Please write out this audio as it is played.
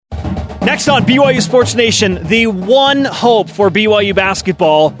Next on BYU Sports Nation, the one hope for BYU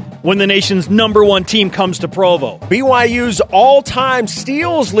basketball when the nation's number one team comes to Provo. BYU's all-time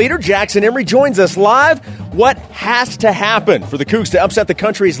steals leader, Jackson Emery, joins us live. What has to happen for the Cougs to upset the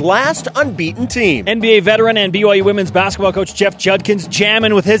country's last unbeaten team? NBA veteran and BYU women's basketball coach Jeff Judkins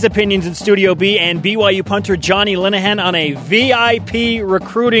jamming with his opinions in Studio B, and BYU punter Jonny Linehan on a VIP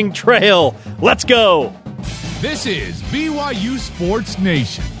recruiting trail. Let's go. This is BYU Sports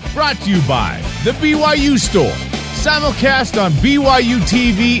Nation, brought to you by the BYU Store, simulcast on BYU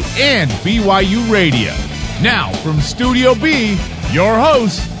TV and BYU Radio. Now from Studio B, your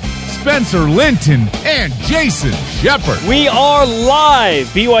hosts, Spencer Linton and Jason Shepard. We are live,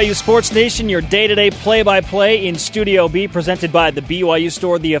 BYU Sports Nation, your day-to-day play-by-play in Studio B, presented by the BYU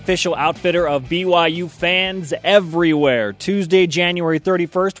Store, the official outfitter of BYU fans everywhere. Tuesday, January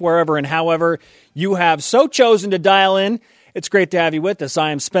 31st, wherever and however you have so chosen to dial in. It's great to have you with us.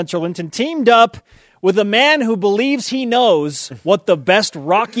 I am Spencer Linton, teamed up with a man who believes he knows what the best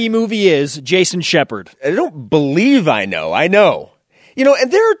Rocky movie is, Jason Shepard. I don't believe I know. I know. You know,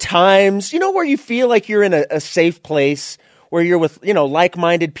 and there are times, where you feel like you're in a safe place, where you're with,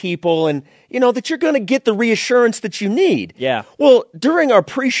 like-minded people and, that you're going to get the reassurance that you need. Yeah. Well, during our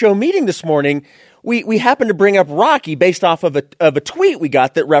pre-show meeting this morning, we happened to bring up Rocky based off of a tweet we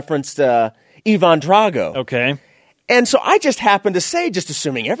got that referenced Ivan Drago. Okay. And so I just happened to say, just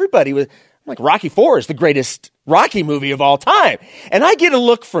assuming everybody was, like, Rocky IV is the greatest Rocky movie of all time. And I get a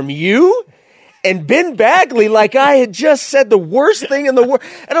look from you and Ben Bagley like I had just said the worst thing in the world.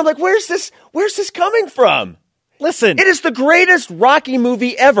 And I'm like, where's this coming from? Listen. It is the greatest Rocky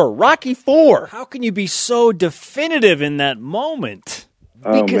movie ever, Rocky IV. How can you be so definitive in that moment?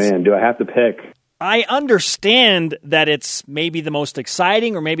 Oh, man, do I have to pick? I understand that it's maybe the most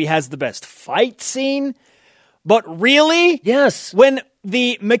exciting or maybe has the best fight scene, but really? Yes. When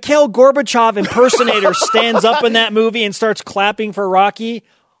the Mikhail Gorbachev impersonator stands up in that movie and starts clapping for Rocky,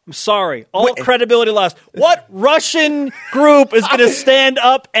 I'm sorry, all credibility lost. What Russian group is going to stand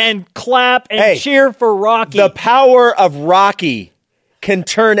up and clap and cheer for Rocky? The power of Rocky can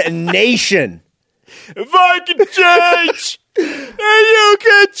turn a nation. If I can change, and you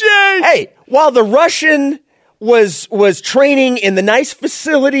can change. Hey, while the Russian was training in the nice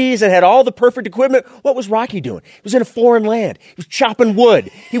facilities and had all the perfect equipment, what was Rocky doing? He was in a foreign land. He was chopping wood.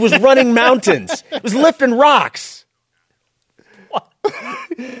 He was running mountains. He was lifting rocks.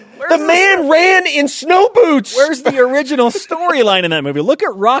 The man ran in snow boots. Where's the original storyline in that movie? Look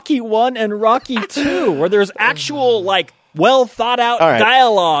at Rocky 1 and Rocky 2, where there's actual, well thought out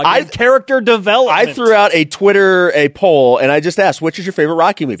dialogue and character development. I threw out a poll, and I just asked, which is your favorite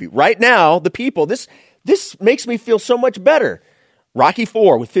Rocky movie? Right now, the people, this makes me feel so much better. Rocky IV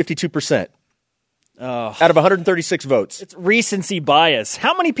with 52%. Out of 136 votes. It's recency bias.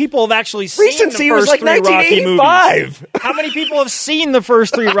 How many people have actually seen the first was like three Rocky movies? 1985. How many people have seen the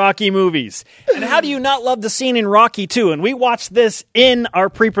first three Rocky movies? And how do you not love the scene in Rocky 2? And we watched this in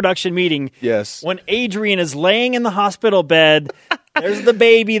our pre-production meeting. Yes. When Adrian is laying in the hospital bed, there's the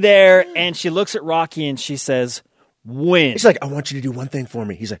baby there, and she looks at Rocky and she says, win. He's like, I want you to do one thing for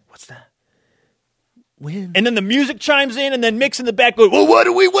me. He's like, what's that? Win. And then the music chimes in, and then Mick's in the back goes, well, what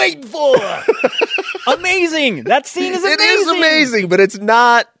are we waiting for? Amazing. That scene is amazing. It is amazing, but it's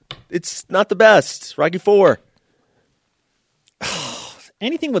not the best. Rocky IV.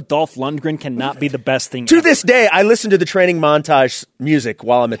 Anything with Dolph Lundgren cannot be the best thing To ever. this day, I listen to the training montage music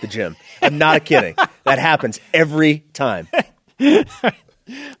while I'm at the gym. I'm not kidding. That happens every time.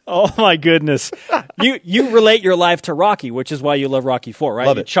 Oh, my goodness. You relate your life to Rocky, which is why you love Rocky IV, right?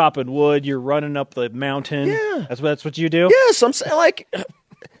 Love You're it. chopping wood, you're running up the mountain. Yeah. That's what you do? Yes, I'm saying,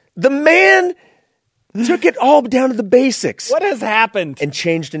 the man took it all down to the basics. What has happened? And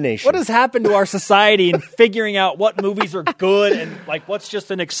changed a nation. What has happened to our society in figuring out what movies are good and what's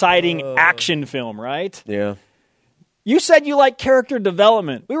just an exciting action film, right? Yeah. You said you like character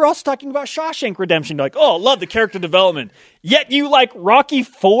development. We were also talking about Shawshank Redemption. You're like, oh, love the character development. Yet you like Rocky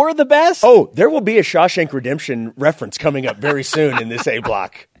IV the best? Oh, there will be a Shawshank Redemption reference coming up very soon in this A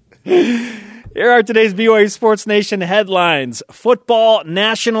block. Here are today's BYU Sports Nation headlines. Football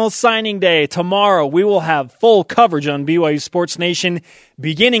National Signing Day. Tomorrow we will have full coverage on BYU Sports Nation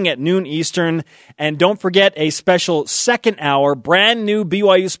beginning at noon Eastern. And don't forget a special second hour, brand new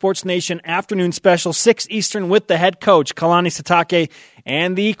BYU Sports Nation afternoon special, 6 Eastern with the head coach, Kalani Sitake,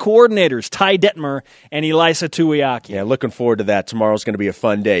 and the coordinators, Ty Detmer and Elisa Tuiaki. Yeah, looking forward to that. Tomorrow's going to be a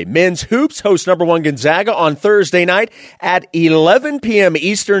fun day. Men's Hoops host number 1 Gonzaga on Thursday night at 11 p.m.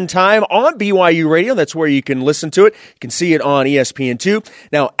 Eastern Time on BYU Radio. That's where you can listen to it. You can see it on ESPN2.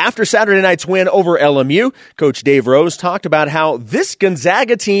 Now, after Saturday night's win over LMU, Coach Dave Rose talked about how this Gonzaga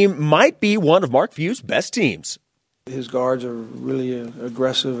Gonzaga team might be one of Mark Few's best teams. His guards are really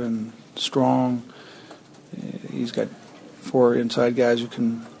aggressive and strong. He's got 4 inside guys who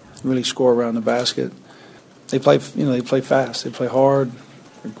can really score around the basket. They play fast. They play hard,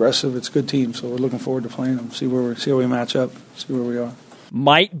 aggressive. It's a good team, so we're looking forward to playing them. See how we match up. See where we are.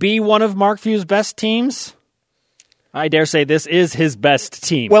 Might be one of Mark Few's best teams. I dare say this is his best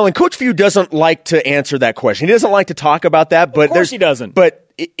team. Well, and Coach Few doesn't like to answer that question. He doesn't like to talk about that. But of course he doesn't. But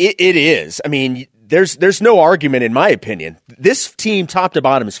it is. I mean, there's no argument, in my opinion. This team, top to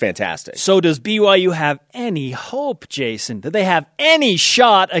bottom, is fantastic. So does BYU have any hope, Jason? Do they have any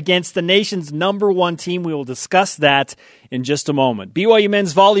shot against the nation's number 1 team? We will discuss that in just a moment. BYU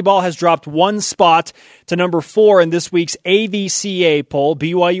men's volleyball has dropped 1 spot to number 4 in this week's AVCA poll.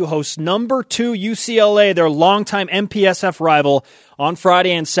 BYU hosts number 2 UCLA, their longtime MPSF rival, on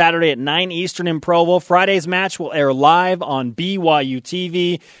Friday and Saturday at 9 Eastern in Provo. Friday's match will air live on BYU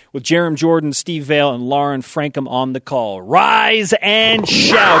TV with Jerem Jordan, Steve Vale, and Lauren Francom on the call. Rise and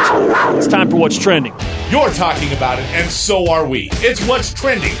shout. It's time for What's Trending. You're talking about it, and so are we. It's What's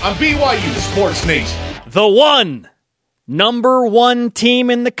Trending on BYU Sports Nation. The number 1 team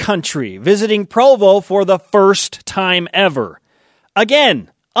in the country visiting Provo for the first time ever.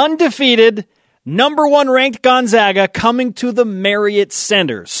 Again, undefeated, number 1 ranked Gonzaga coming to the Marriott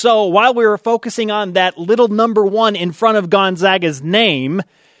Center. So while we were focusing on that little number 1 in front of Gonzaga's name,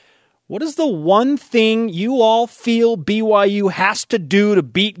 what is the one thing you all feel BYU has to do to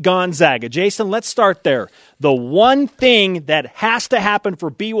beat Gonzaga? Jason, let's start there. The one thing that has to happen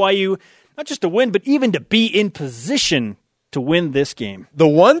for BYU, not just to win, but even to be in position to win this game. The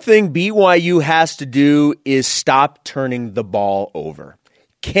one thing BYU has to do is stop turning the ball over.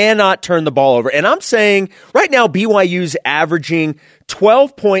 Cannot turn the ball over. And I'm saying right now BYU's averaging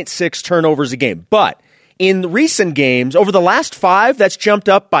 12.6 turnovers a game. But in recent games, over the last 5, that's jumped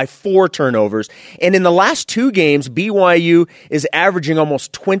up by 4 turnovers. And in the last 2 games, BYU is averaging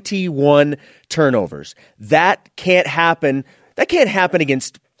almost 21 turnovers. That can't happen. That can't happen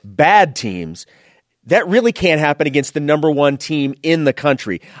against bad teams. That really can't happen against the number 1 team in the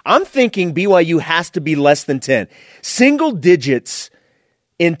country. I'm thinking BYU has to be less than 10. Single digits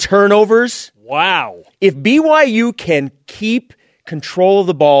in turnovers. Wow. If BYU can keep control of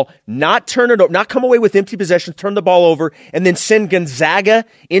the ball, not turn it over, not come away with empty possessions, turn the ball over, and then send Gonzaga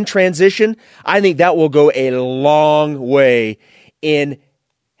in transition, I think that will go a long way in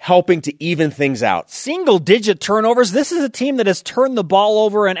helping to even things out. Single-digit turnovers. This is a team that has turned the ball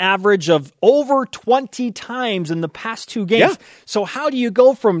over an average of over 20 times in the past 2 games. Yeah. So how do you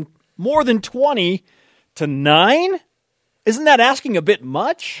go from more than 20 to 9? Isn't that asking a bit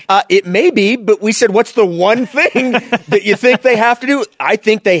much? It may be, but we said, what's the one thing that you think they have to do? I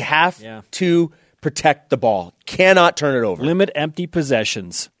think they have to protect the ball. Cannot turn it over. Limit empty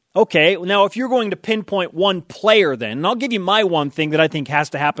possessions. Okay, now if you're going to pinpoint one player then, and I'll give you my one thing that I think has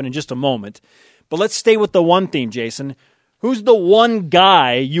to happen in just a moment, but let's stay with the one theme, Jason. Who's the one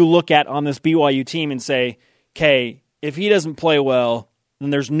guy you look at on this BYU team and say, okay, if he doesn't play well, then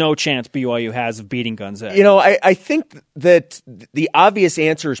there's no chance BYU has of beating Gonzaga? You know, I think that the obvious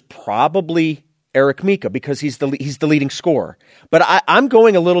answer is probably Eric Mika because he's the leading scorer. But I'm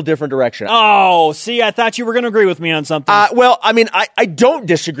going a little different direction. Oh, see, I thought you were going to agree with me on something. Well, I mean, I don't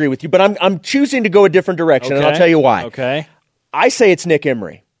disagree with you, but I'm choosing to go a different direction, and I'll tell you why. Okay. I say it's Nick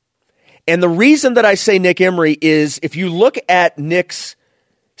Emery. And the reason that I say Nick Emery is if you look at Nick's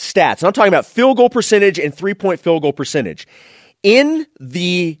stats, and I'm talking about field goal percentage and three-point field goal percentage, in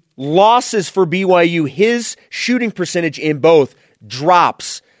the losses for BYU, his shooting percentage in both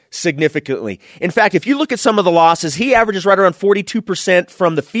drops significantly. In fact, if you look at some of the losses, he averages right around 42%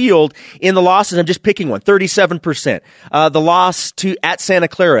 from the field. In the losses, I'm just picking one, 37%. The loss at Santa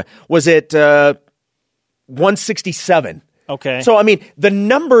Clara was at 167. Okay. So I mean, the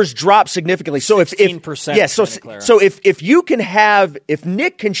numbers drop significantly. So if 16%. Yeah, so if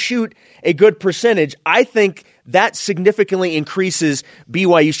Nick can shoot a good percentage, I think that significantly increases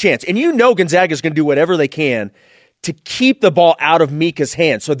BYU's chance. And you know Gonzaga is going to do whatever they can to keep the ball out of Mika's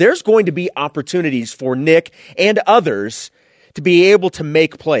hands. So there's going to be opportunities for Nick and others to be able to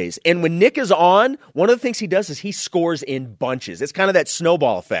make plays. And when Nick is on, one of the things he does is he scores in bunches. It's kind of that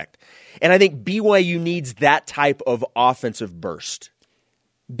snowball effect. And I think BYU needs that type of offensive burst.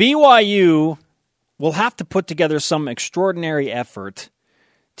 BYU will have to put together some extraordinary effort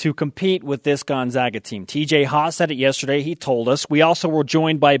to compete with this Gonzaga team. TJ Haas said it yesterday. He told us. We also were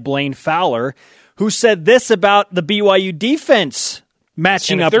joined by Blaine Fowler, who said this about the BYU defense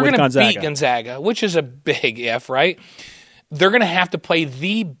matching up with Gonzaga. They're going to beat Gonzaga, which is a big if, right? They're going to have to play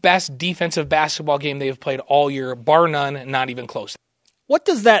the best defensive basketball game they've played all year, bar none, not even close. What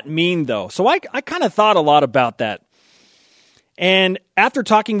does that mean, though? So I kind of thought a lot about that. And after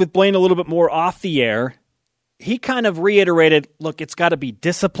talking with Blaine a little bit more off the air, he kind of reiterated, look, it's got to be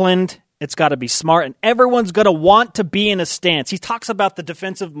disciplined, it's got to be smart, and everyone's going to want to be in a stance. He talks about the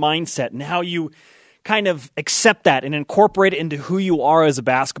defensive mindset and how you kind of accept that and incorporate it into who you are as a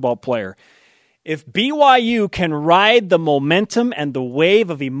basketball player. If BYU can ride the momentum and the wave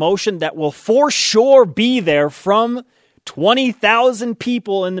of emotion that will for sure be there from 20,000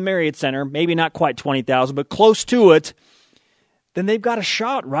 people in the Marriott Center, maybe not quite 20,000, but close to it, then they've got a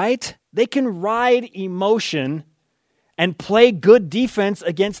shot, right? They can ride emotion and play good defense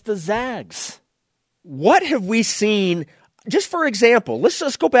against the Zags. What have we seen? Just for example, let's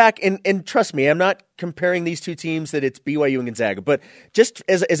just go back and trust me, I'm not comparing these two teams that it's BYU and Gonzaga, but just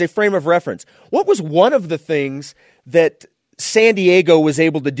as a frame of reference, what was one of the things that San Diego was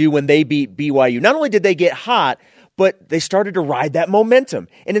able to do when they beat BYU? Not only did they get hot, but they started to ride that momentum.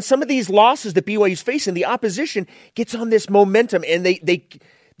 And in some of these losses that BYU's facing, the opposition gets on this momentum, and they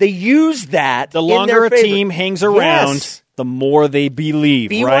use that. The longer in their a favor. team hangs around, yes, the more they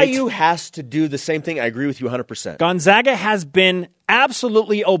believe, right? BYU has to do the same thing. I agree with you 100%. Gonzaga has been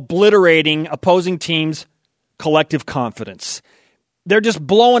absolutely obliterating opposing teams' collective confidence. They're just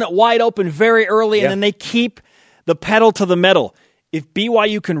blowing it wide open very early, and then they keep the pedal to the metal. If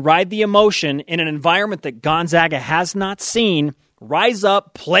BYU can ride the emotion in an environment that Gonzaga has not seen, rise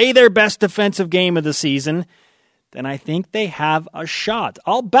up, play their best defensive game of the season, then I think they have a shot.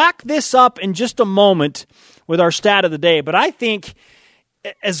 I'll back this up in just a moment with our stat of the day, but I think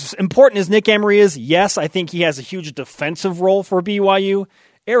as important as Nick Emery is, yes, I think he has a huge defensive role for BYU.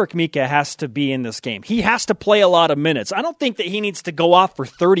 Eric Mika has to be in this game. He has to play a lot of minutes. I don't think that he needs to go off for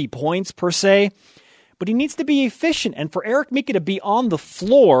 30 points per se, but he needs to be efficient. And for Eric Mika to be on the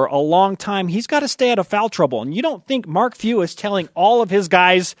floor a long time, he's got to stay out of foul trouble. And you don't think Mark Few is telling all of his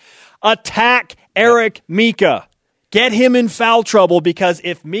guys, attack Eric Mika. Get him in foul trouble, because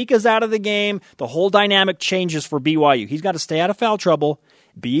if Mika's out of the game, the whole dynamic changes for BYU. He's got to stay out of foul trouble,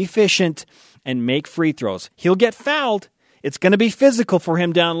 be efficient, and make free throws. He'll get fouled. It's going to be physical for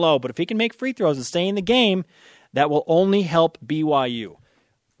him down low, but if he can make free throws and stay in the game, that will only help BYU.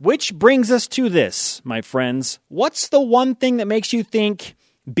 Which brings us to this, my friends. What's the one thing that makes you think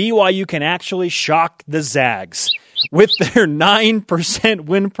BYU can actually shock the Zags with their 9%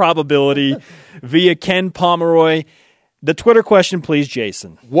 win probability via Ken Pomeroy? The Twitter question, please,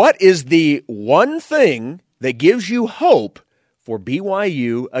 Jason. What is the one thing that gives you hope for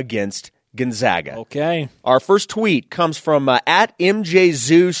BYU against Gonzaga? Okay. Our first tweet comes from at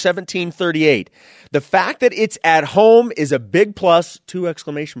MJZoo1738. The fact that it's at home is a big plus, 2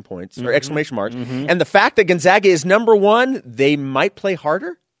 exclamation points or exclamation marks. And the fact that Gonzaga is number 1, they might play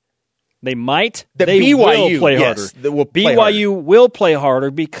harder. They might. The they BYU will play harder. Yes, they will play BYU harder. will play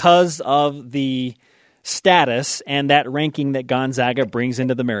harder because of the status and that ranking that Gonzaga brings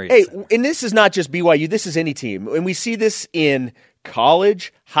into the Marriott Center. And this is not just BYU. This is any team. And we see this in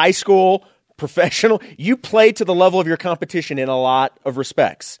college, high school, professional. You play to the level of your competition in a lot of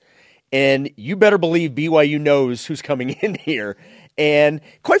respects. And you better believe BYU knows who's coming in here. And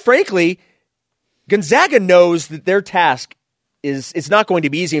quite frankly, Gonzaga knows that their task it's not going to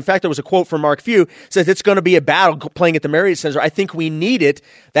be easy. In fact, there was a quote from Mark Few, says it's going to be a battle playing at the Marriott Center. I think we need it.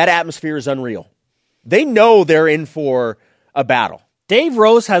 That atmosphere is unreal. They know they're in for a battle. Dave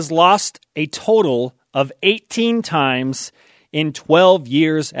Rose has lost a total of 18 times in 12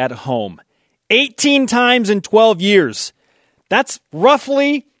 years at home. 18 times in 12 years. That's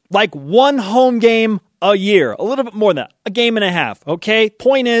roughly like one home game a year. A little bit more than that. A game and a half, okay?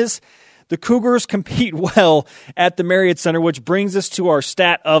 Point is, the Cougars compete well at the Marriott Center, which brings us to our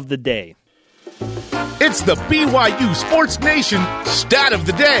stat of the day. It's the BYU Sports Nation stat of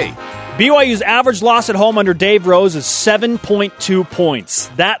the day. BYU's average loss at home under Dave Rose is 7.2 points.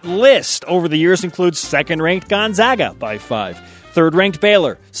 That list over the years includes second-ranked Gonzaga by 5, third-ranked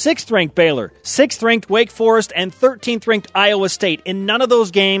Baylor, sixth-ranked Baylor, sixth-ranked Wake Forest, and 13th-ranked Iowa State. In none of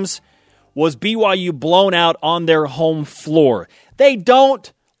those games was BYU blown out on their home floor. They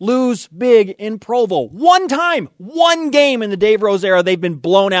don't lose big in Provo. One time, one game in the Dave Rose era, they've been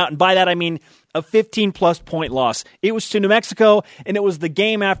blown out. And by that, I mean a 15-plus point loss. It was to New Mexico, and it was the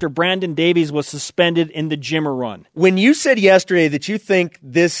game after Brandon Davies was suspended in the Jimmer run. When you said yesterday that you think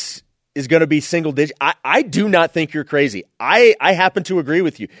this is going to be single digit, I do not think you're crazy. I happen to agree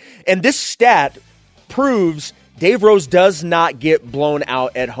with you. And this stat proves Dave Rose does not get blown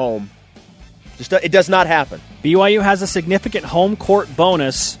out at home. It does not happen. BYU has a significant home court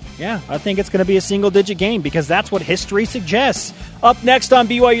bonus Yeah, I think it's going to be a single-digit game because that's what history suggests. Up next on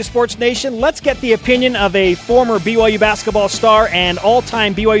BYU Sports Nation, let's get the opinion of a former BYU basketball star and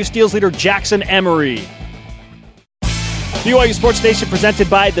all-time BYU Steelers leader, Jackson Emery. BYU Sports Nation presented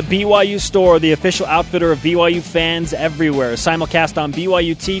by the BYU Store, the official outfitter of BYU fans everywhere. Simulcast on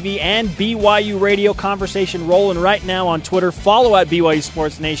BYU TV and BYU Radio. Conversation rolling right now on Twitter. Follow at BYU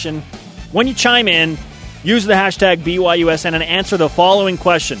Sports Nation. When you chime in, use the hashtag BYUSN and answer the following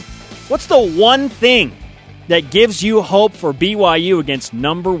question. What's the one thing that gives you hope for BYU against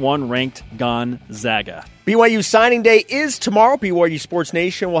number 1 ranked Gonzaga? BYU signing day is tomorrow. BYU Sports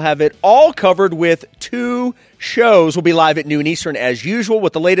Nation will have it all covered with 2 shows. We'll be live at noon Eastern as usual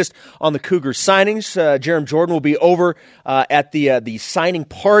with the latest on the Cougars signings. Jerem Jordan will be over at the signing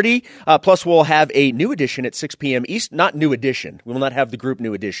party. Plus, we'll have a new edition at 6 p.m. East. Not new edition. We will not have the group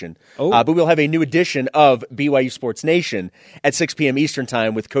new edition. But we'll have a new edition of BYU Sports Nation at 6 p.m. Eastern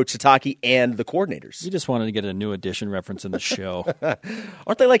time with Coach Sataki and the coordinators. You just wanted to get a new edition reference in the show.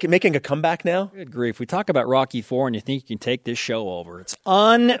 Aren't they like making a comeback now? Good grief. We talk about Rocky IV and you think you can take this show over. It's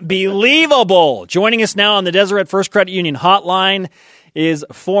unbelievable. Joining us now on the Deseret First Credit Union hotline is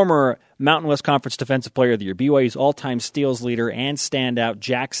former Mountain West Conference Defensive Player of the Year, BYU's all-time steals leader and standout,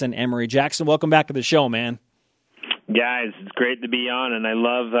 Jackson Emery. Jackson, welcome back to the show, man. Guys, it's great to be on, and I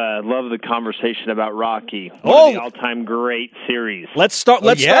love the conversation about Rocky. One of the all-time great series. Let's start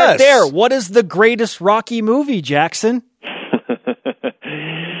there. What is the greatest Rocky movie, Jackson?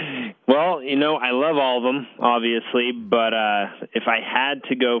 Well, I love all of them, obviously, but if I had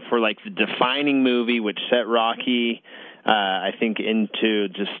to go for like the defining movie which set Rocky, I think into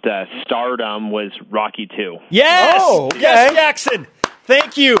just stardom was Rocky II. Yes! Okay. Yes, Jackson!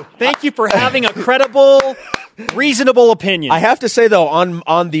 Thank you. Thank you for having a credible, reasonable opinion. I have to say, though,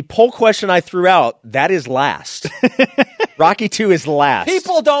 on the poll question I threw out, that is last. Rocky II is last.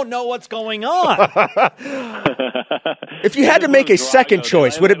 People don't know what's going on. If you had to make a second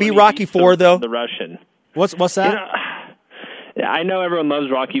choice, would it be Rocky IV, though? The Russian. What's that? I know everyone loves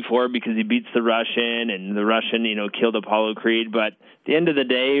Rocky IV because he beats the Russian, and the Russian, killed Apollo Creed. But at the end of the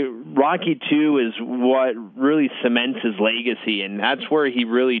day, Rocky II is what really cements his legacy, and that's where he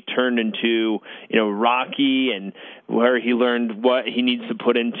really turned into, Rocky, and where he learned what he needs to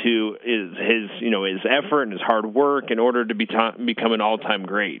put into his effort and his hard work in order to become an all-time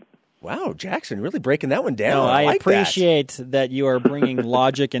great. Wow, Jackson, really breaking that one down. No, I like appreciate that you are bringing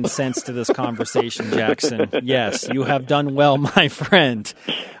logic and sense to this conversation, Jackson. Yes, you have done well, my friend.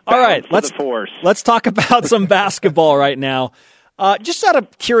 All right, let's talk about some basketball right now. Just out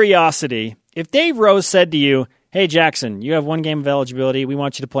of curiosity, if Dave Rose said to you, hey, Jackson, you have 1 game of eligibility. We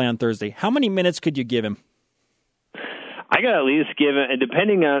want you to play on Thursday. How many minutes could you give him? I got to at least give it,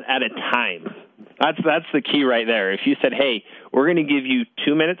 depending on at a time. That's the key right there. If you said, hey, we're going to give you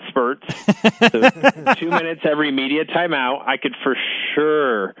 2-minute spurts, so 2 minutes every media timeout, I could for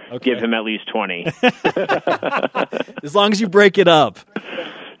sure give him at least 20. As long as you break it up.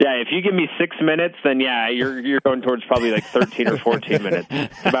 Yeah, if you give me 6 minutes, then you're going towards probably like 13 or 14 minutes.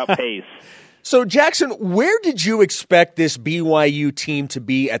 It's about pace. So, Jackson, where did you expect this BYU team to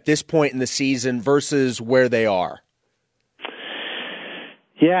be at this point in the season versus where they are?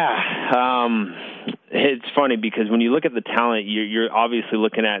 Yeah, it's funny because when you look at the talent, you're obviously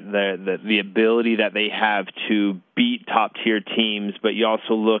looking at the ability that they have to beat top-tier teams, but you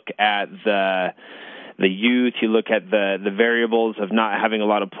also look at the youth, you look at the variables of not having a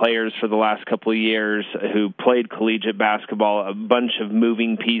lot of players for the last couple of years who played collegiate basketball, a bunch of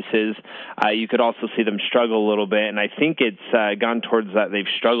moving pieces. You could also see them struggle a little bit, and I think it's gone towards that they've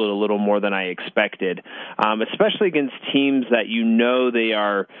struggled a little more than I expected, especially against teams that they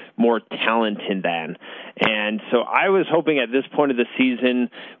are more talented than. And so I was hoping at this point of the season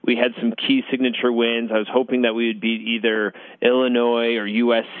we had some key signature wins. I was hoping that we would beat either Illinois or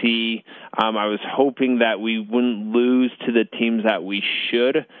USC. I was hoping that we wouldn't lose to the teams that we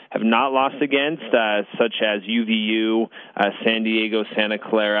should have not lost against, such as UVU, San Diego, Santa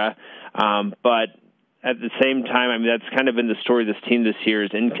Clara. But at the same time, that's kind of been the story of this team this year,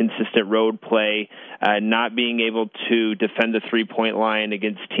 is inconsistent road play, not being able to defend the three-point line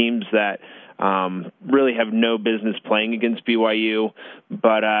against teams that really have no business playing against BYU.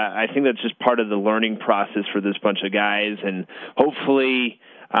 But I think that's just part of the learning process for this bunch of guys. And hopefully,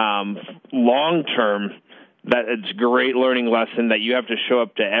 long-term, that it's a great learning lesson that you have to show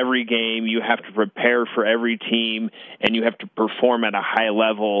up to every game, you have to prepare for every team, and you have to perform at a high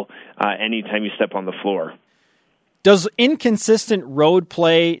level anytime you step on the floor. Does inconsistent road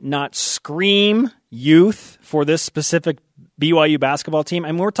play not scream youth for this specific BYU basketball team.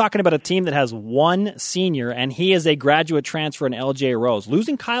 And we're talking about a team that has one senior, and he is a graduate transfer in LJ Rose.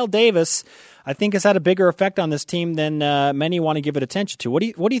 Losing Kyle Davis, I think, has had a bigger effect on this team than many want to give it attention to. What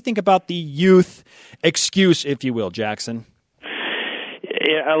do you think about the youth excuse, if you will, Jackson?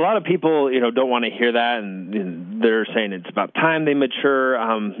 Yeah, a lot of people, don't want to hear that, and they're saying it's about time they mature.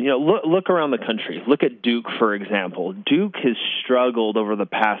 Look around the country. Look at Duke, for example. Duke has struggled over the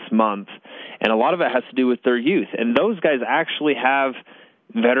past month, and a lot of it has to do with their youth. And those guys actually have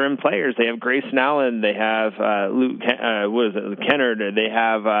veteran players. They have Grayson Allen. They have Kennard. They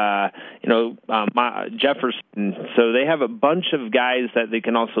have Jefferson. So they have a bunch of guys that they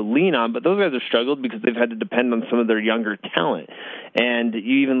can also lean on. But those guys have struggled because they've had to depend on some of their younger talent. And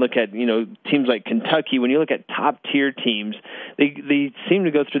you even look at teams like Kentucky. When you look at top tier teams, they seem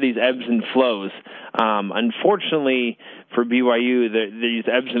to go through these ebbs and flows. Unfortunately for BYU, these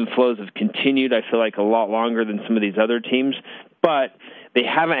ebbs and flows have continued. I feel like a lot longer than some of these other teams, but they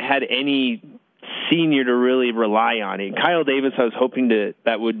haven't had any senior to really rely on. And Kyle Davis, I was hoping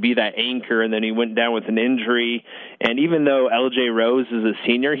that would be that anchor, and then he went down with an injury. And even though LJ Rose is a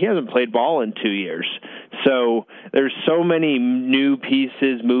senior, he hasn't played ball in 2 years. So there's so many new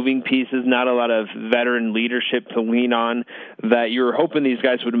pieces, moving pieces, not a lot of veteran leadership to lean on, that you're hoping these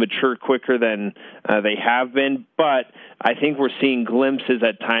guys would mature quicker than they have been. But I think we're seeing glimpses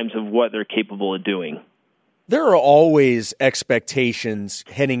at times of what they're capable of doing. There are always expectations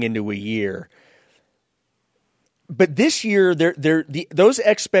heading into a year. But this year, those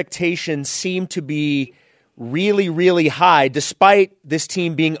expectations seem to be really, really high, despite this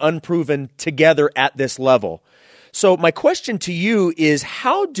team being unproven together at this level. So my question to you is,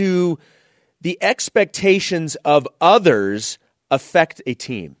 how do the expectations of others affect a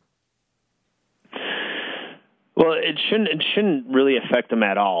team? Well, it shouldn't really affect them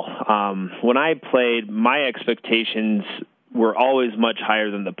at all. When I played, my expectations were always much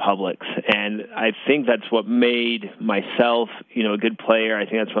higher than the public's, and I think that's what made myself, a good player. I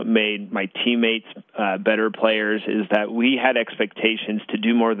think that's what made my teammates better players, is that we had expectations to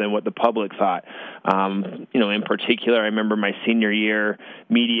do more than what the public thought. In particular, I remember my senior year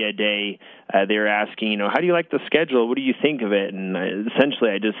media day, they were asking, how do you like the schedule? What do you think of it? And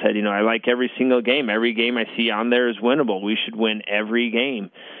essentially I just said, I like every single game. Every game I see on there is winnable. We should win every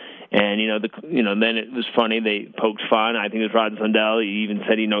game. And, then it was funny. They poked fun. I think it was Rod Zundell. He even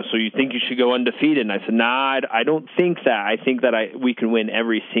said, so you think you should go undefeated? And I said, nah, I don't think that. I think that we can win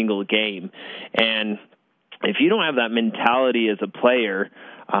every single game. And if you don't have that mentality as a player,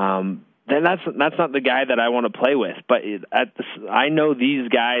 then that's not the guy that I want to play with. But I know these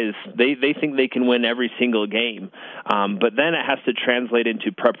guys, they think they can win every single game. But then it has to translate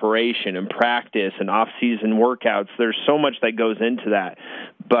into preparation and practice and off-season workouts. There's so much that goes into that.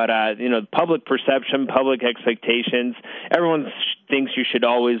 But, public perception, public expectations, everyone thinks you should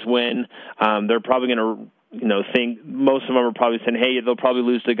always win. They're probably going to think most of them are probably saying, hey, they'll probably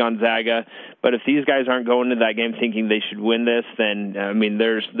lose to Gonzaga. But if these guys aren't going to that game thinking they should win this, then,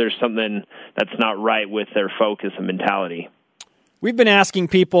 there's something that's not right with their focus and mentality. We've been asking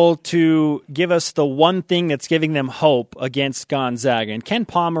people to give us the one thing that's giving them hope against Gonzaga. And Ken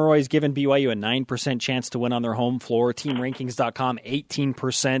Pomeroy's given BYU a 9% chance to win on their home floor. TeamRankings.com,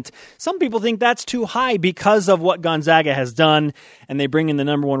 18%. Some people think that's too high because of what Gonzaga has done, and they bring in the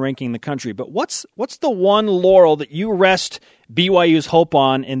number one ranking in the country. But what's the one laurel that you rest BYU's hope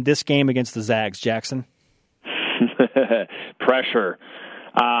on in this game against the Zags, Jackson? Pressure.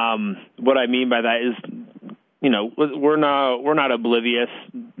 What I mean by that is, we're not oblivious.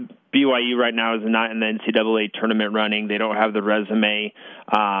 BYU right now is not in the NCAA tournament running. They don't have the resume.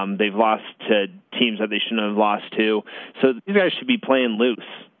 They've lost to teams that they shouldn't have lost to. So these guys should be playing loose.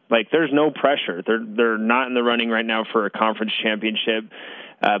 Like, there's no pressure. They're not in the running right now for a conference championship.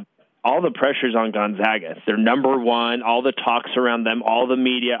 All the pressure's on Gonzaga. They're number one, all the talks around them, all the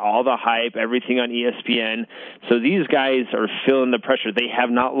media, all the hype, everything on ESPN. So these guys are feeling the pressure. They have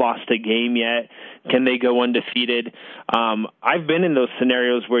not lost a game yet. Can they go undefeated? I've been in those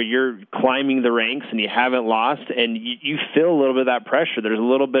scenarios where you're climbing the ranks and you haven't lost, and you feel a little bit of that pressure. There's a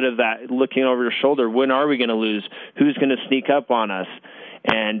little bit of that looking over your shoulder. When are we going to lose? Who's going to sneak up on us?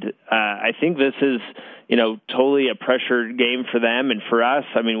 And I think this is, totally a pressured game for them and for us.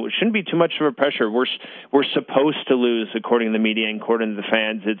 It shouldn't be too much of a pressure. We're supposed to lose, according to the media and according to the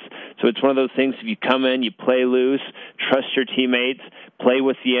fans. It's one of those things. If you come in, you play loose, trust your teammates, play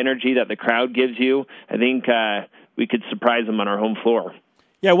with the energy that the crowd gives you. I think we could surprise them on our home floor.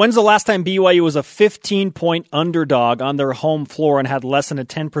 Yeah, when's the last time BYU was a 15-point underdog on their home floor and had less than a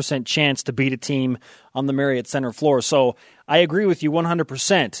 10% chance to beat a team on the Marriott Center floor? So I agree with you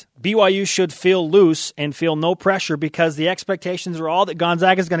 100%. BYU should feel loose and feel no pressure because the expectations are all that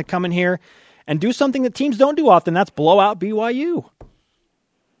Gonzaga is going to come in here and do something that teams don't do often. That's blow out BYU.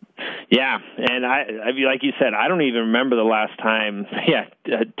 Yeah, and I like you said, I don't even remember the last time,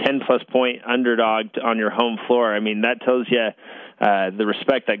 a 10-plus point underdog on your home floor. I mean, that tells you the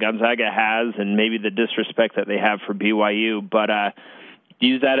respect that Gonzaga has and maybe the disrespect that they have for BYU. But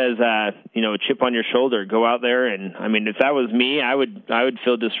use that as a chip on your shoulder. Go out there, and I mean, if that was me, I would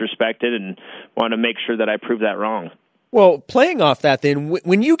feel disrespected and want to make sure that I prove that wrong. Well, playing off that then,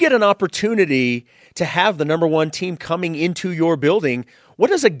 when you get an opportunity to have the number one team coming into your building, what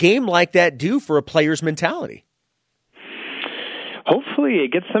does a game like that do for a player's mentality? Hopefully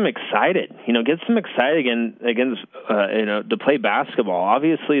it gets them excited, against to play basketball.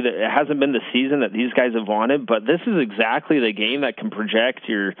 Obviously, it hasn't been the season that these guys have wanted, but this is exactly the game that can project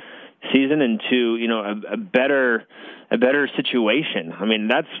your season into, a better situation. I mean,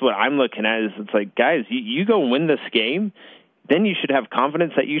 that's what I'm looking at is it's like, guys, you go win this game, then you should have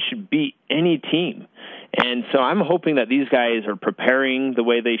confidence that you should beat any team. And so I'm hoping that these guys are preparing the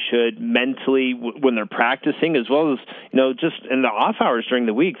way they should mentally when they're practicing, as well as, just in the off hours during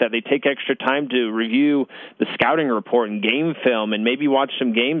the week, that they take extra time to review the scouting report and game film and maybe watch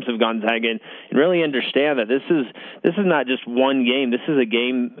some games of Gonzaga and really understand that this is not just one game. This is a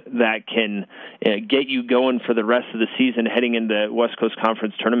game that can get you going for the rest of the season heading into West Coast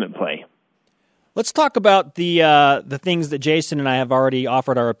Conference tournament play. Let's talk about the things that Jason and I have already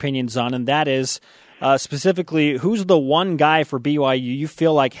offered our opinions on, and that is specifically who's the one guy for BYU you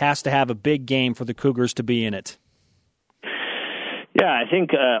feel like has to have a big game for the Cougars to be in it? Yeah, I think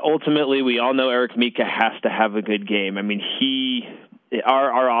ultimately we all know Eric Mika has to have a good game. I mean,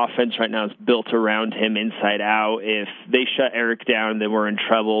 our offense right now is built around him inside out. If they shut Eric down, then we're in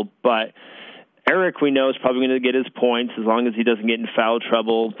trouble. But Eric, we know, is probably going to get his points as long as he doesn't get in foul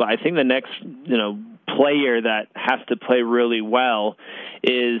trouble. But I think the next, player that has to play really well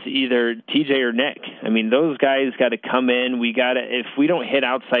is either TJ or Nick. I mean, those guys got to come in. If we don't hit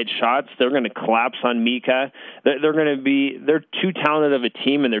outside shots, they're going to collapse on Mika. They're too talented of a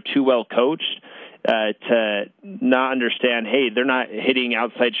team and they're too well coached to not understand, hey, they're not hitting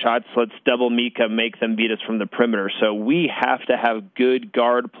outside shots. Let's double Mika, make them beat us from the perimeter. So we have to have good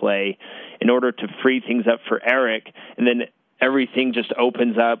guard play in order to free things up for Eric, and then everything just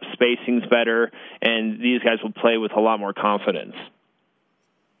opens up, spacing's better, and these guys will play with a lot more confidence.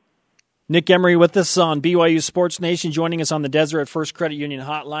 Nick Emery with us on BYU Sports Nation, joining us on the Deseret First Credit Union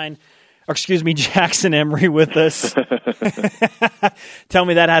hotline. Jackson Emery with us. Tell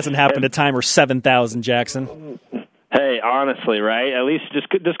me that hasn't happened at timer 7,000, Jackson. Hey, honestly, right? At least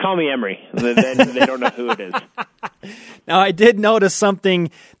just call me Emery. Then they don't know who it is. Now, I did notice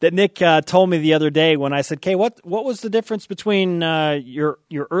something that Nick told me the other day when I said, "Okay, what was the difference between your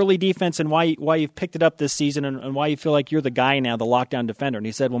early defense and why you've picked it up this season and why you feel like you're the guy now, the lockdown defender?" And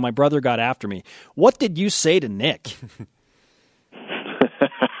he said, "Well, my brother got after me." What did you say to Nick?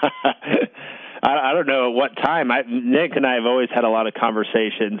 I don't know at what time. Nick and I have always had a lot of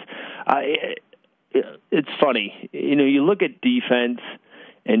conversations. It's funny. You look at defense,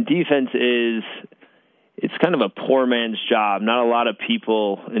 and defense it's kind of a poor man's job. Not a lot of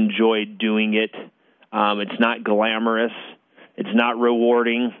people enjoy doing it. It's not glamorous. It's not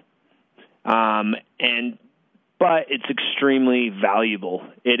rewarding. But it's extremely valuable.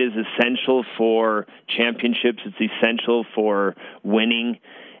 It is essential for championships. It's essential for winning.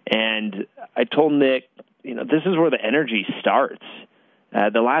 And I told Nick, this is where the energy starts.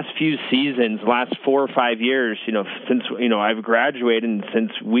 The last few seasons, last 4 or 5 years, since I've graduated and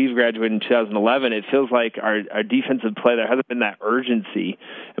since we've graduated in 2011, it feels like our defensive play, there hasn't been that urgency.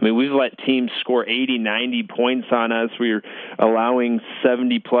 I mean, we've let teams score 80, 90 points on us. We're allowing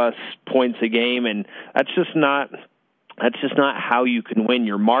 70-plus points a game, and that's just not how you can win.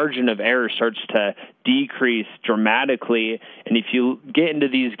 Your margin of error starts to decrease dramatically, and if you get into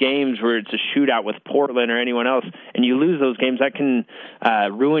these games where it's a shootout with Portland or anyone else, and you lose those games, that can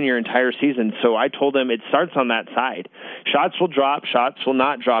ruin your entire season. So I told him it starts on that side. Shots will drop, shots will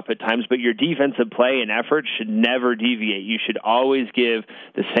not drop at times, but your defensive play and effort should never deviate. You should always give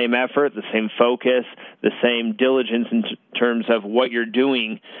the same effort, the same focus, the same diligence in terms of what you're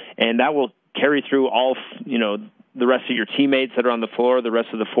doing, and that will carry through all, the rest of your teammates that are on the floor, the rest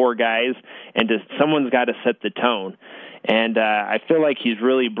of the 4 guys, and someone's got to set the tone. And I feel like he's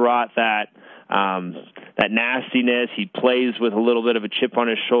really brought that nastiness. He plays with a little bit of a chip on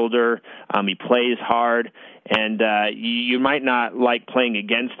his shoulder. He plays hard, and you might not like playing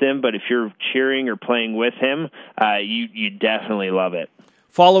against him, but if you're cheering or playing with him, you definitely love it.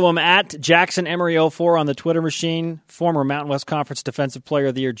 Follow him at Jackson Emery04 on the Twitter machine. Former Mountain West Conference Defensive Player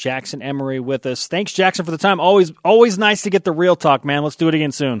of the Year, Jackson Emery, with us. Thanks, Jackson, for the time. Always nice to get the real talk, man. Let's do it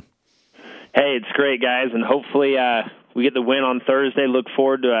again soon. Hey, it's great, guys, and hopefully we get the win on Thursday. Look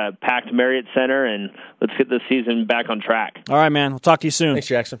forward to a packed Marriott Center, and let's get the season back on track. All right, man. We'll talk to you soon. Thanks,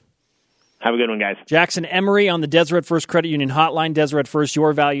 Jackson. Have a good one, guys. Jackson Emery on the Deseret First Credit Union Hotline. Deseret First,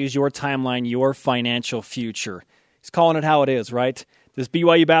 your values, your timeline, your financial future. He's calling it how it is, right? This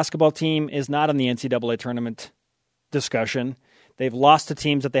BYU basketball team is not in the NCAA tournament discussion. They've lost to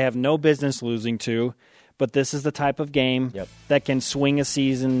teams that they have no business losing to, but this is the type of game that can swing a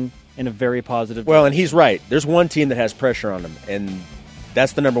season in a very positive direction. Well, and he's right. There's one team that has pressure on them, and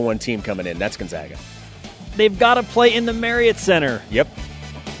that's the number one team coming in. That's Gonzaga. They've got to play in the Marriott Center. Yep.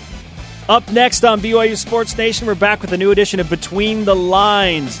 Up next on BYU Sports Nation, we're back with a new edition of Between the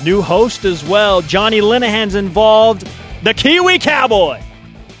LYnes. New host as well. Jonny Linehan's involved. The Kiwi Cowboy.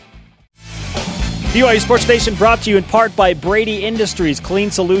 BYU Sports Nation brought to you in part by Brady Industries. Clean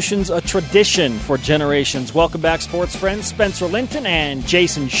solutions, a tradition for generations. Welcome back, sports friends. Spencer Linton and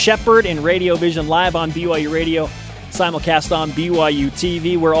Jason Shepard in Radio Vision live on BYU Radio. Simulcast on BYU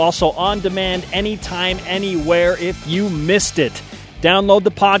TV. We're also on demand anytime, anywhere if you missed it. Download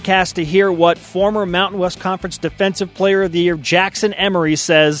the podcast to hear what former Mountain West Conference Defensive Player of the Year Jackson Emery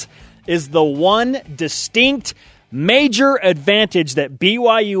says is the one distinct major advantage that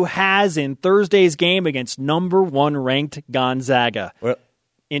BYU has in Thursday's game against number one ranked Gonzaga. Well,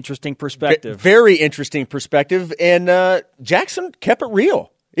 interesting perspective. Very interesting perspective. And Jackson kept it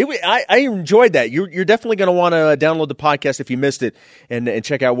real. I enjoyed that. You're definitely going to want to download the podcast if you missed it and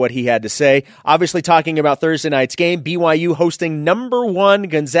check out what he had to say. Obviously, talking about Thursday night's game, BYU hosting number one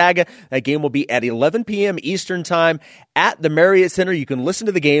Gonzaga. That game will be at 11 p.m. Eastern Time at the Marriott Center. You can listen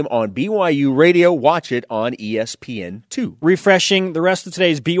to the game on BYU Radio. Watch it on ESPN2. Refreshing the rest of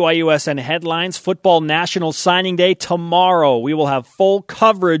today's BYUSN headlines. Football National Signing Day tomorrow. We will have full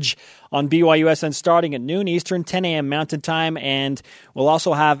coverage on BYUSN starting at noon Eastern, 10 a.m. Mountain Time, and we'll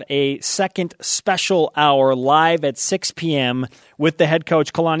also have a second special hour live at 6 p.m. with the head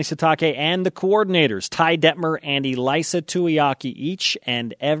coach Kalani Sitake and the coordinators Ty Detmer and Elisa Tuiaki, each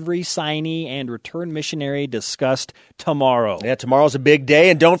and every signee and return missionary discussed tomorrow. Yeah, tomorrow's a big day,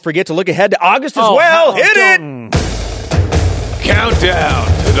 and don't forget to look ahead to August as well. Hit it! Countdown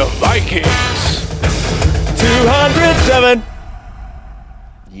to the Vikings. 207.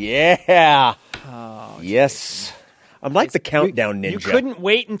 Yeah. Oh, yes. I'm like the countdown ninja. You couldn't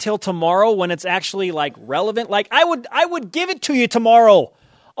wait until tomorrow when it's actually like relevant. Like I would give it to you tomorrow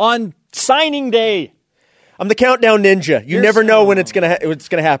on signing day. I'm the countdown ninja. You never know when it's gonna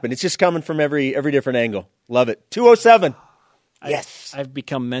happen. It's just coming from every different angle. Love it. 207. Yes. I've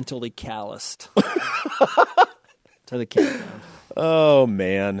become mentally calloused to the countdown. Oh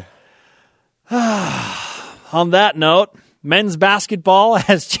man. On that note, men's basketball,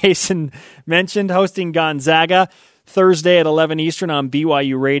 as Jason mentioned, hosting Gonzaga Thursday at 11 Eastern on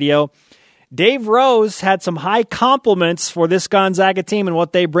BYU Radio. Dave Rose had some high compliments for this Gonzaga team and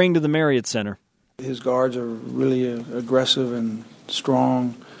what they bring to the Marriott Center. His guards are really aggressive and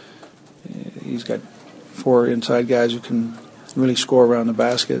strong. He's got 4 inside guys who can really score around the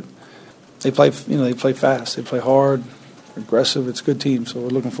basket. They play fast. They play hard, aggressive. It's a good team, so we're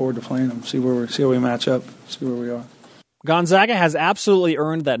looking forward to playing them. See how we match up. See where we are. Gonzaga has absolutely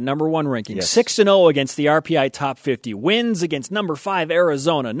earned that number one ranking. Yes. 6-0 against the RPI Top 50. Wins against number 5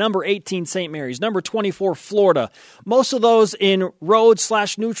 Arizona, number 18 St. Mary's, number 24 Florida. Most of those in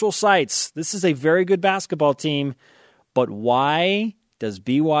road/neutral sites. This is a very good basketball team. But why does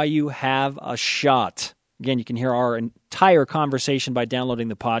BYU have a shot? Again, you can hear our entire conversation by downloading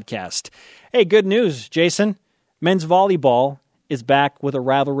the podcast. Hey, good news, Jason. Men's volleyball is back with a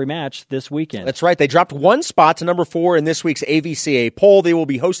rivalry match this weekend. That's right. They dropped 1 spot to number 4 in this week's AVCA poll. They will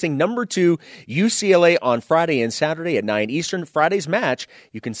be hosting number 2 UCLA on Friday and Saturday at 9 Eastern. Friday's match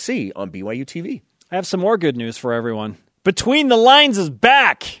you can see on BYU TV. I have some more good news for everyone. Between the LYnes is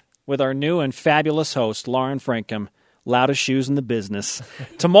back with our new and fabulous host, Lauren Francom. Loudest shoes in the business.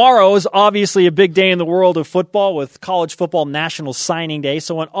 Tomorrow is obviously a big day in the world of football with College Football National Signing Day.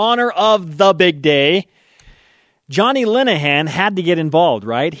 So in honor of the big day, Jonny Linehan had to get involved,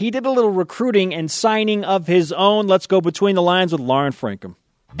 right? He did a little recruiting and signing of his own. Let's go Between the LYnes with Lauren Francom.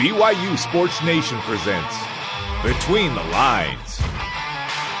 BYU Sports Nation presents Between the LYnes.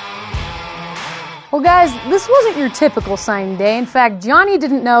 Well, guys, this wasn't your typical signing day. In fact, Jonny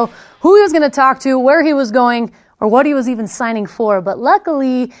didn't know who he was going to talk to, where he was going, or what he was even signing for. But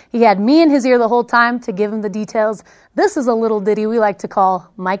luckily, he had me in his ear the whole time to give him the details. This is a little ditty we like to call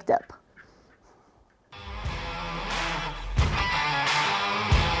Mic'd Up.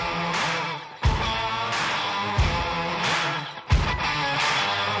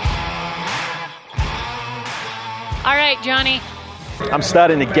 All right, Johnny. I'm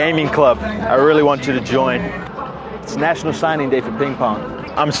starting a gaming club. I really want you to join. It's National Signing Day for ping pong.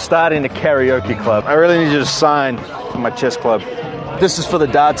 I'm starting a karaoke club. I really need you to sign for my chess club. This is for the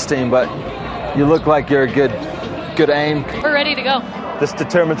darts team, but you look like you're a good aim. We're ready to go. This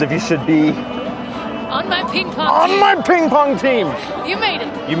determines if you should be On my ping pong team. on my ping pong team. You made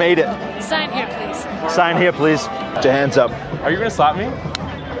it. You made it. Sign here, please. Sign here, please. Put your hands up. Are you going to slap me?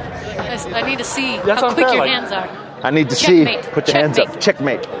 I need to see That's how quick unfair, your like- hands are. I need to Checkmate. see. Put your hands up.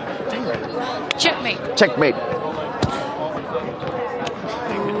 Checkmate. Checkmate. Checkmate.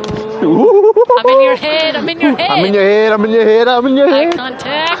 I'm in your head. I'm in your head. I'm in your head. I'm in your head. I'm in your Eye head.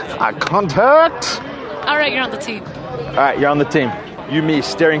 contact. Eye contact. All right, you're on the team. All right, you're on the team. You, me,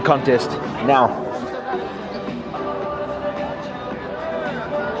 staring contest. Now.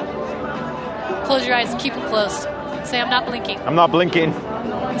 Close your eyes and keep them closed. Say, I'm not blinking. I'm not blinking.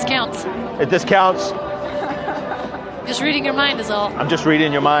 This counts. This counts. Just reading your mind is all. I'm just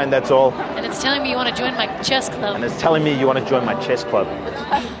reading your mind, that's all. And it's telling me you want to join my chess club. And it's telling me you want to join my chess club.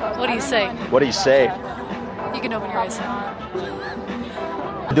 What do you say? What do you say? You can open your eyes.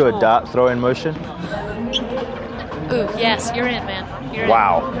 Do a dart throw in motion. Ooh, yes, you're in, man. You're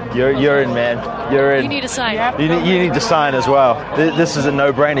Wow. You're in, man. You're in. in. You need a sign. You need to sign as well. This is a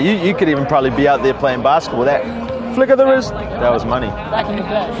no-brainer. You could even probably be out there playing basketball. That flick of the wrist, that was money.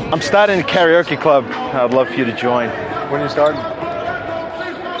 I'm starting a karaoke club. I'd love for you to join. When are you starting?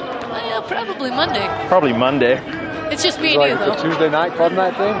 Well, probably Monday. Probably Monday. It's just me and you, though. Tuesday night club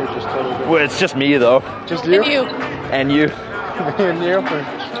night thing, or just totally different? Well, it's just me, though. Just you? And you. And you. Me and you?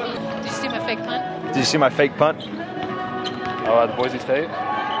 Did you see my fake punt? Did you see my fake punt? Oh, at Boise State?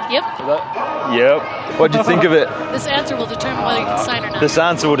 Yep. Is that? Yep. What'd you think of it? This answer will determine whether you can sign or not. This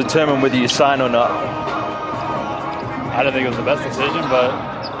answer will determine whether you sign or not. I didn't think it was the best decision, but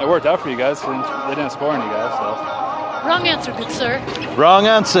it worked out for you guys. They didn't score any guys, so. Wrong answer, good sir. Wrong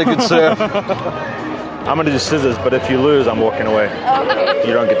answer, good sir. I'm going to do scissors, but if you lose, I'm walking away. Okay.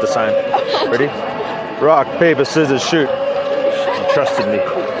 You don't get the sign. Ready? Rock, paper, scissors, shoot. You trusted me.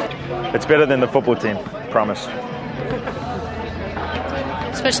 It's better than the football team, promise.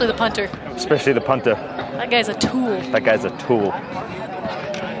 Especially the punter. Especially the punter. That guy's a tool. That guy's a tool.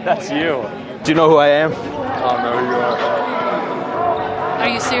 That's you. Do you know who I am? I don't know who you are. Are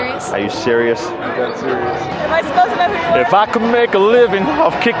you serious? Are you serious? I'm dead serious. Am I supposed to know who you are? If I could make a living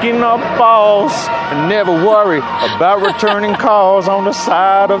off kicking up balls and never worry about returning calls on the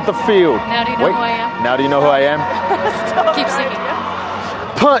side of the field. Now do you know who I am? Now do you know who I am? Keep singing.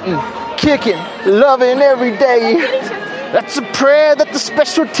 Punting, kicking, loving every day. That's a prayer that the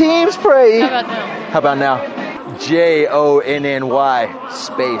special teams pray. How about now? How about now? Jonny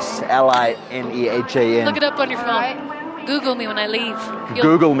space Linehan. Look it up on your phone. Google me when I leave.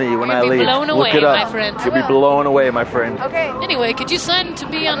 Google me when I You'll leave. be blown away, Look it up. my friend. You'll be blown away, my friend. Okay. Anyway, could you sign to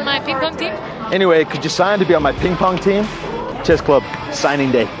be on my ping pong team? Anyway, could you sign to be on my ping pong team? Chess club,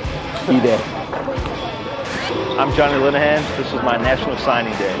 signing day. Be there. I'm Jonny Linehan. This is my national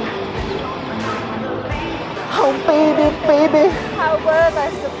signing day. Oh, baby. How was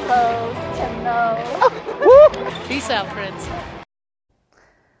I supposed to know? Peace out, friends.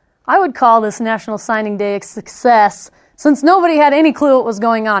 I would call this National Signing Day a success since nobody had any clue what was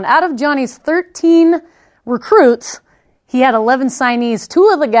going on. Out of Johnny's 13 recruits, he had 11 signees. 2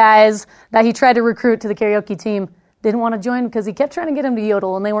 of the guys that he tried to recruit to the karaoke team didn't want to join because he kept trying to get him to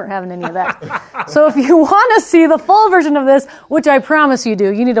yodel, and they weren't having any of that. So if you want to see the full version of this, which I promise you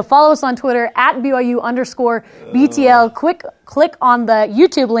do, you need to follow us on Twitter at BYU_BTL. Click on the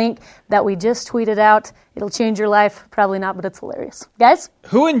YouTube link that we just tweeted out. It'll change your life. Probably not, but it's hilarious. Guys?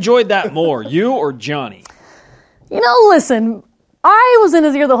 Who enjoyed that more, you or Johnny? You know, listen, I was in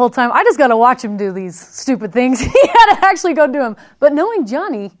his ear the whole time. I just got to watch him do these stupid things. He had to actually go do them. But knowing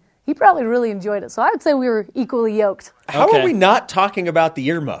Johnny, he probably really enjoyed it. So I would say we were equally yoked. How are we not talking about the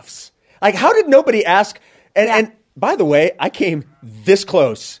earmuffs? Like, how did nobody ask? And by the way, I came this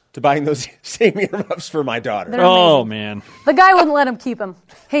close to buying those same earmuffs for my daughter. Oh, man. The guy wouldn't let him keep them.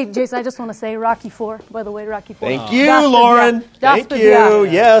 Hey, Jason, I just want to say Rocky 4. By the way, Rocky 4. Thank you, Lauren. Thank you.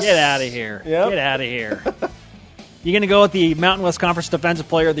 Yes. Get out of here. Yep. Get out of here. You going to go with the Mountain West Conference Defensive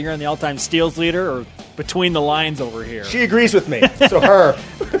Player of the Year and the all-time steals leader, or Between the LYnes over here? She agrees with me, so her.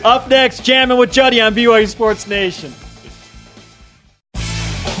 Up next, jamming with Juddy on BYU Sports Nation.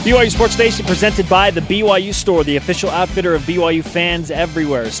 BYU Sports Nation presented by the BYU Store, the official outfitter of BYU fans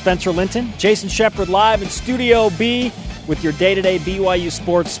everywhere. Spencer Linton, Jason Shepard live in Studio B with your day-to-day BYU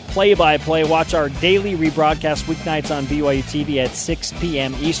sports play-by-play. Watch our daily rebroadcast weeknights on BYU TV at 6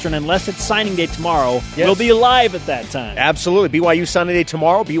 p.m. Eastern. Unless it's signing day tomorrow, we'll be live at that time. Absolutely. BYU signing day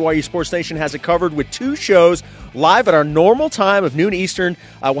tomorrow. BYU Sports Nation has it covered with 2 shows live at our normal time of noon Eastern.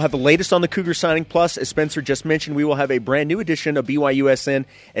 We'll have the latest on the Cougar signing. Plus, as Spencer just mentioned, we will have a brand new edition of BYUSN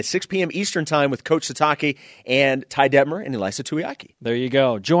at 6 p.m. Eastern time with Coach Satake and Ty Detmer and Elisa Tuiaki. There you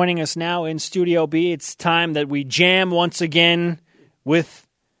go. Joining us now in Studio B, it's time that we jam once again with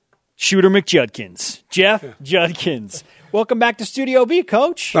Shooter McJudkins. Jeff Judkins. Welcome back to Studio B,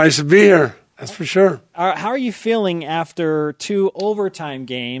 Coach. Nice to be here. That's for sure. How are you feeling after 2 overtime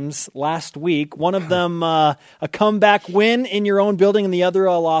games last week? One of them a comeback win in your own building and the other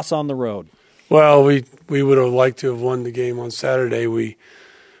a loss on the road. Well, we would have liked to have won the game on Saturday. We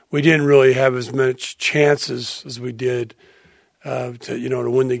didn't really have as much chances as we did to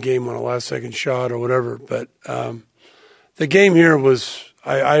win the game on a last-second shot or whatever. But the game here was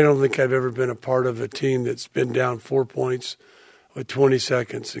I don't think I've ever been a part of a team that's been down 4 points with 20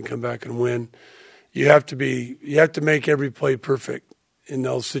 seconds and come back and win. You have to make every play perfect in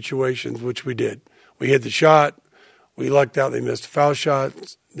those situations, which we did. We hit the shot, we lucked out they missed a foul shot,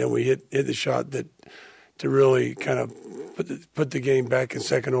 then we hit the shot that to really kind of put the game back in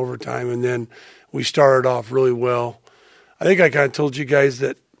second overtime, and then we started off really well. I think I kind of told you guys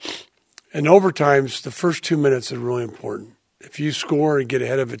that in overtimes, the first 2 minutes are really important. If you score and get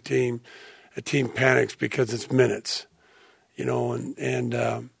ahead of a team panics because it's minutes.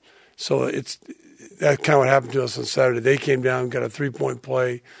 So that's kind of what happened to us on Saturday. They came down, got a 3-point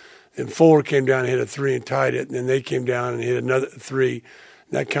play. Then Fuller came down and hit a 3 and tied it. And then they came down and hit another 3. And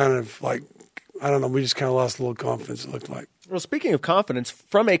that kind of we just kind of lost a little confidence, it looked like. Well, speaking of confidence,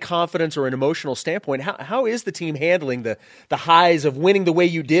 from a confidence or an emotional standpoint, how is the team handling the highs of winning the way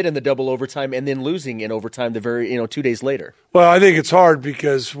you did in the double overtime and then losing in overtime the very 2 days later? Well, I think it's hard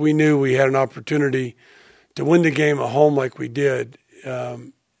because we knew we had an opportunity to win the game at home like we did.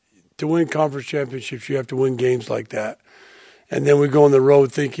 To win conference championships, you have to win games like that. And then we go on the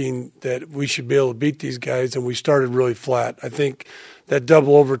road thinking that we should be able to beat these guys, and we started really flat. I think that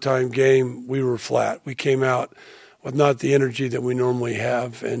double overtime game, we were flat. We came out with not the energy that we normally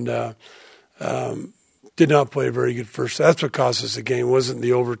have and did not play a very good first. That's what cost us the game. It wasn't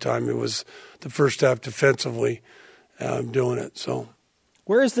the overtime. It was the first half defensively doing it. So.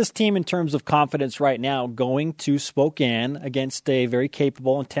 Where is this team in terms of confidence right now going to Spokane against a very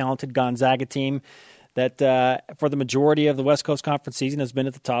capable and talented Gonzaga team that for the majority of the West Coast Conference season has been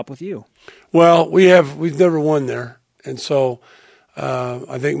at the top with you? Well, we've never won there. And so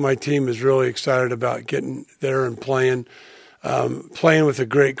I think my team is really excited about getting there and playing with a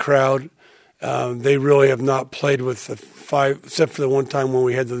great crowd. They really have not played with the 5, except for the one time when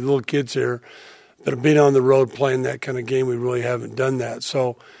we had the little kids here. But being on the road playing that kind of game, we really haven't done that.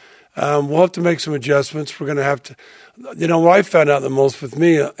 So we'll have to make some adjustments. We're going to have to what I found out the most with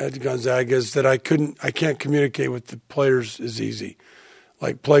me at Gonzaga is that I can't communicate with the players as easy,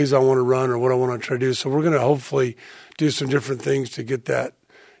 like plays I want to run or what I want to try to do. So we're going to hopefully do some different things to get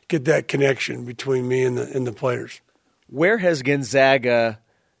that connection between me and the players. Where has Gonzaga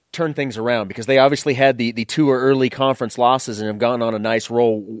turn things around? Because they obviously had the 2 early conference losses and have gone on a nice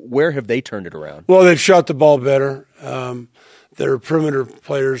roll. Where have they turned it around? Well, they've shot the ball better. Their perimeter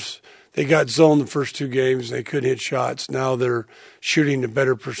players, they got zoned the first 2 games. They couldn't hit shots. Now they're shooting a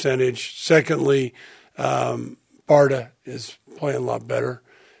better percentage. Secondly, Barta is playing a lot better.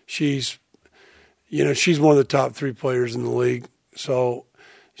 She's one of the top 3 players in the league. So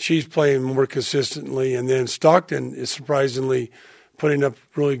she's playing more consistently. And then Stockton is surprisingly putting up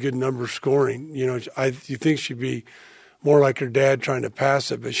really good numbers scoring. You think she'd be more like her dad trying to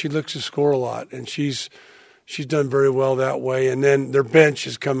pass it, but she looks to score a lot, and she's done very well that way. And then their bench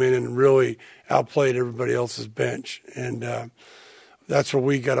has come in and really outplayed everybody else's bench, and that's where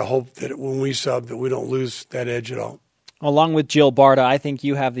we got to hope that when we sub that we don't lose that edge at all. Along with Jill Barta, I think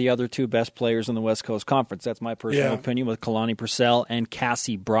you have the other 2 best players in the West Coast Conference. That's my personal opinion, with Kalani Purcell and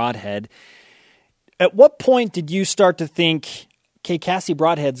Cassie Broadhead. At what point did you start to think, okay, Cassie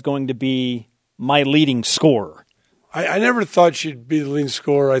Broadhead's going to be my leading scorer? I never thought she'd be the leading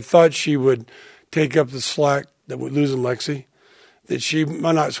scorer. I thought she would take up the slack that we're losing Lexi, that she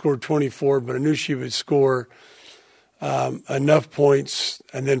might not score 24, but I knew she would score enough points.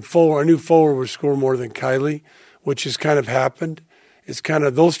 And then I knew Fuller would score more than Kylie, which has kind of happened. It's kind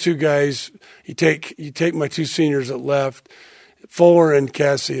of those 2 guys. You take my 2 seniors that left. Fuller and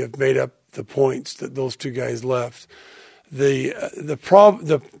Cassie have made up the points that those 2 guys left. The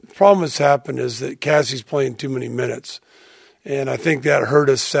problem that's happened is that Cassie's playing too many minutes, and I think that hurt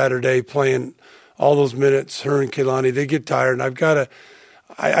us Saturday playing all those minutes, her and Kehlani, they get tired, and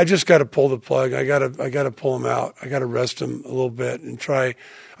I just got to pull the plug. I got to pull them out. I got to rest them a little bit and try.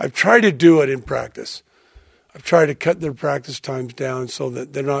 I've tried to do it in practice. I've tried to cut their practice times down so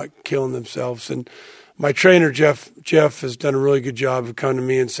that they're not killing themselves. And my trainer, Jeff, has done a really good job of coming to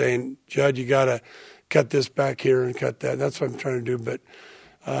me and saying, Judd, you got to cut this back here and cut that. That's what I'm trying to do. But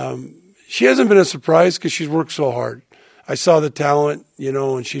she hasn't been a surprise because she's worked so hard. I saw the talent,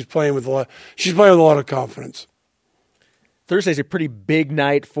 and she's playing with a lot of confidence. Thursday's a pretty big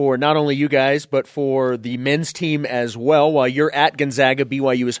night for not only you guys, but for the men's team as well. While you're at Gonzaga,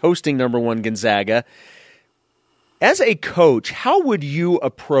 BYU is hosting number 1 Gonzaga. As a coach, how would you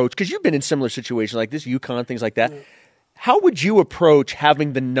approach, because you've been in similar situations like this, UConn, things like that, how would you approach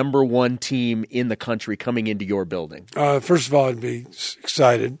having the number 1 team in the country coming into your building? First of all, I'd be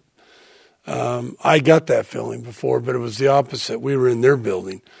excited. I got that feeling before, but it was the opposite. We were in their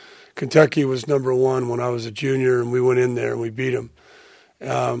building. Kentucky was number 1 when I was a junior, and we went in there and we beat them.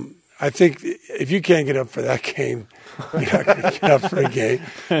 I think if you can't get up for that game, you're not going to get up for a game.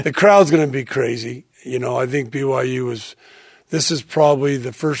 The crowd's going to be crazy. I think BYU this is probably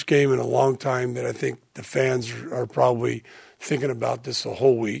the first game in a long time that I think the fans are probably thinking about this a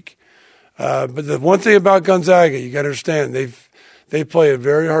whole week. But the one thing about Gonzaga, you got to understand, they play a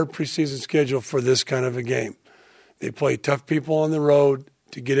very hard preseason schedule for this kind of a game. They play tough people on the road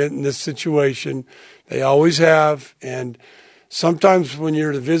to get in this situation. They always have. And sometimes when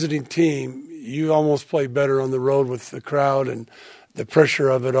you're the visiting team, you almost play better on the road with the crowd and the pressure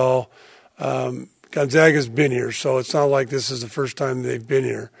of it all. Gonzaga's been here, so it's not like this is the first time they've been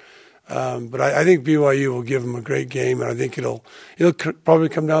here. But I think BYU will give them a great game, and I think it'll probably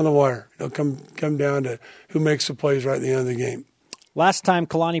come down the wire. It'll come down to who makes the plays right at the end of the game. Last time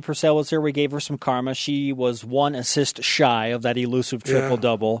Kalani Purcell was here, we gave her some karma. She was 1 assist shy of that elusive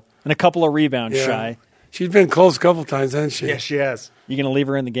triple-double and a couple of rebounds shy. She's been close a couple times, hasn't she? Yes, she has. You going to leave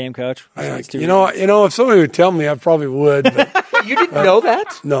her in the game, Coach? If somebody would tell me, I probably would. But, you didn't know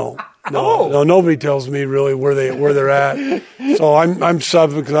that? No, nobody tells me really where they're at. So I'm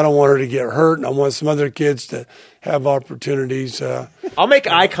subbing because I don't want her to get hurt, and I want some other kids to have opportunities. I'll make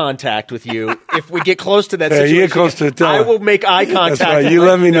eye contact with you if we get close to that situation. You get close to it. I will make eye contact. That's right. You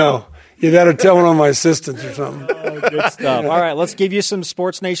let me know. You got to tell one of my assistants or something. Oh, good stuff. All right, let's give you some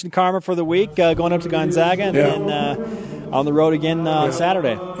Sports Nation karma for the week, going up to Gonzaga and then on the road again on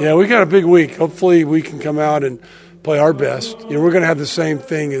Saturday. Yeah, we got a big week. Hopefully we can come out and play our best. We're going to have the same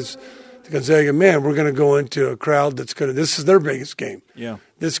thing as the Gonzaga men. We're going to go into a crowd this is their biggest game. Yeah.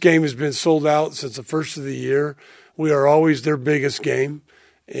 This game has been sold out since the first of the year. We are always their biggest game,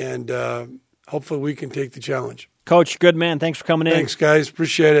 and hopefully we can take the challenge. Coach, good man. Thanks for coming in. Thanks, guys.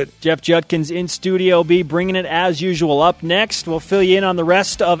 Appreciate it. Jeff Judkins in Studio B, bringing it as usual. Up next, we'll fill you in on the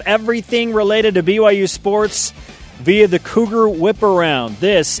rest of everything related to BYU sports via the Cougar Whip Around.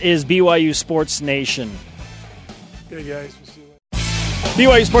 This is BYU Sports Nation. Okay, guys. We'll see you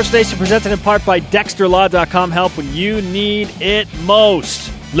BYU later. Sports Nation presented in part by DexterLaw.com. Help when you need it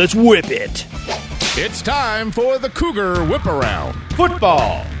most. Let's whip it. It's time for the Cougar Whip Around.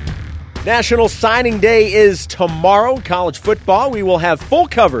 Football. National Signing Day is tomorrow. College football. We will have full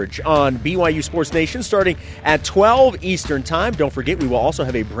coverage on BYU Sports Nation starting at 12 Eastern Time. Don't forget, we will also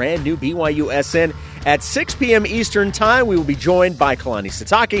have a brand new BYU SN at 6 p.m. Eastern Time. We will be joined by Kalani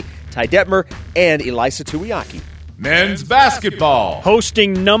Sitake, Ty Detmer, and Elisa Tuiaki. Men's basketball.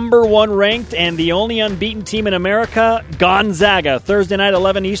 Hosting number 1 ranked and the only unbeaten team in America, Gonzaga. Thursday night,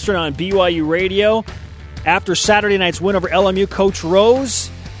 11 Eastern on BYU Radio. After Saturday night's win over LMU, Coach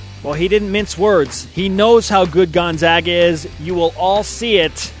Rose, well, he didn't mince words. He knows how good Gonzaga is. You will all see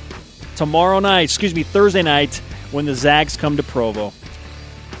it Thursday night, when the Zags come to Provo.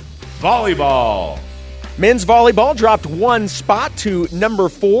 Volleyball. Men's volleyball dropped 1 spot to number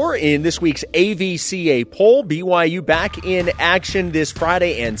 4 in this week's AVCA poll. BYU back in action this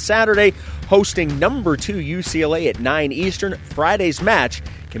Friday and Saturday, hosting number 2 UCLA at 9 Eastern. Friday's match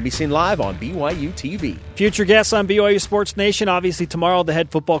can be seen live on BYU TV. Future guests on BYU Sports Nation. Obviously tomorrow, the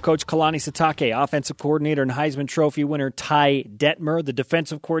head football coach Kalani Sitake, offensive coordinator and Heisman Trophy winner Ty Detmer, the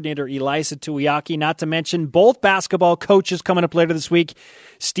defensive coordinator Elisa Tuiaki, not to mention both basketball coaches coming up later this week,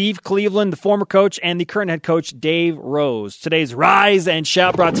 Steve Cleveland, the former coach, and the current head coach Dave Rose. Today's Rise and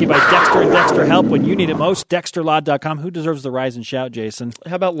Shout brought to you by Dexter and Dexter Help when you need it most. DexterLaw.com. Who deserves the Rise and Shout, Jason?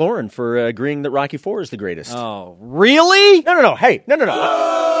 How about Lauren for agreeing that Rocky IV is the greatest? Oh, really? No. Hey, no.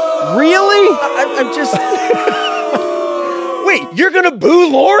 Really? I'm just... Wait, you're going to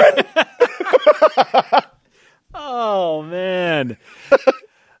boo Lauren? Oh, man.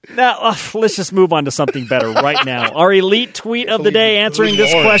 Now, let's just move on to something better right now. Our elite tweet of the day answering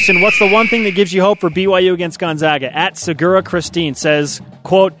this question: what's the one thing that gives you hope for BYU against Gonzaga? At Segura Christine says,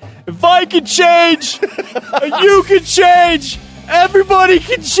 quote, if I can change, you can change. Everybody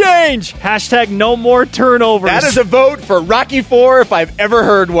can change. Hashtag no more turnovers. That is a vote for Rocky IV if I've ever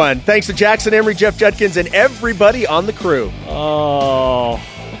heard one. Thanks to Jackson, Emery, Jeff Judkins, and everybody on the crew. Oh,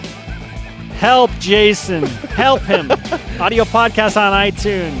 help Jason. Help him. Audio podcast on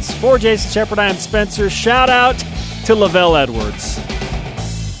iTunes. For Jason Shepard, I am Spencer. Shout out to Lavelle Edwards.